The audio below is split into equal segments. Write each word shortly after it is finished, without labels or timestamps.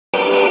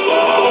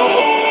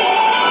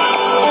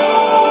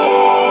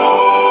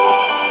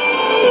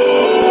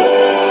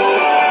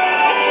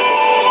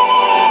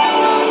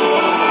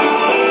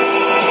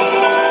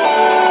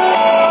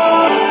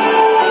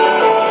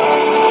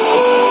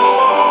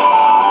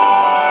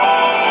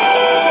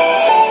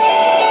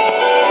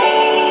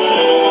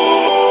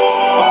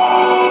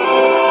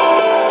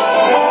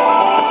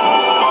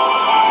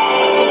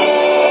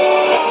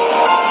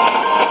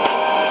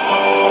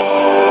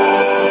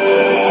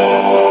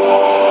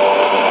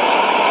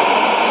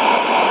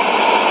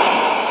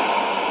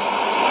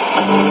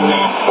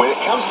When it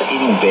comes to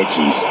eating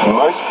veggies,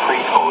 most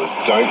preschoolers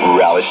don't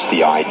relish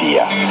the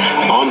idea.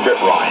 I'm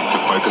Brett Ryan to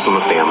Focus on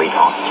the Family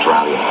across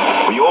Australia.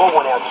 We all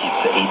want our kids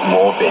to eat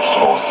more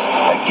vegetables,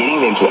 but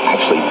getting them to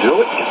actually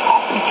do it is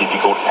often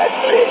difficult at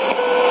best.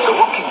 So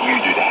what can you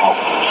do to help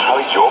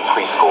encourage your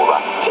preschooler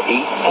to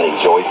eat and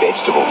enjoy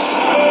vegetables?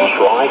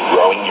 Try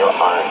growing your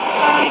own.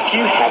 If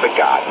you have a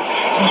garden,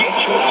 get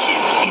your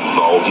kids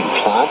involved in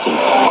planting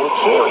and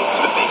caring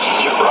for the veggies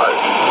you grow.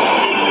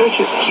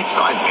 Purchase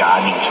kid-sized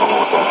gardening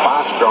tools and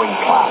fast-growing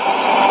plants.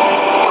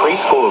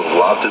 Preschoolers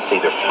love to see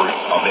the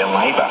fruits of their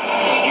labour.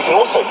 You can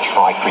also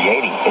try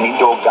creating an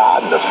indoor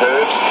garden of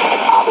herbs and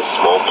other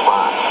small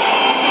plants.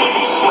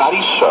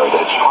 Studies show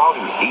that a child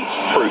who eats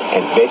fruit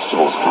and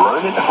vegetables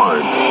grown at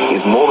home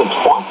is more than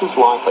twice as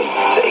likely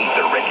to eat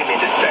the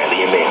recommended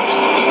daily amount.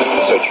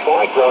 So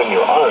try growing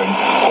your own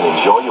and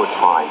enjoy your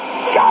time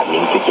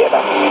gardening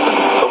together.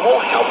 For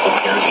more helpful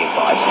parenting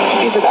advice,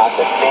 visit us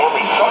at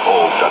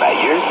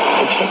families.org.au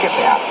and check us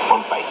out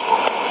on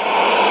Facebook.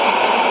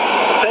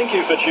 Thank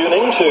you for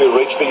tuning to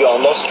Reach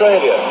Beyond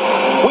Australia.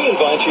 We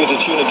invite you to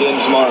tune again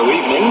tomorrow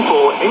evening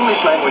for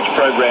English language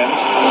programs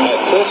at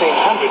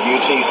 1300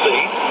 UTC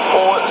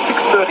or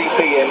 6:30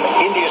 p.m.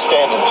 India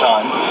Standard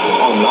Time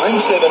on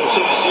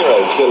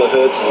 9720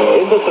 kilohertz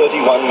in the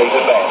 31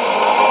 metre band.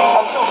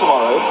 Until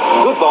tomorrow,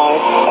 goodbye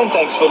and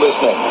thanks for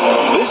listening.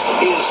 This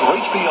is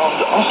Reach Beyond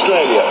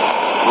Australia,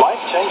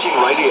 life-changing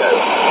radio.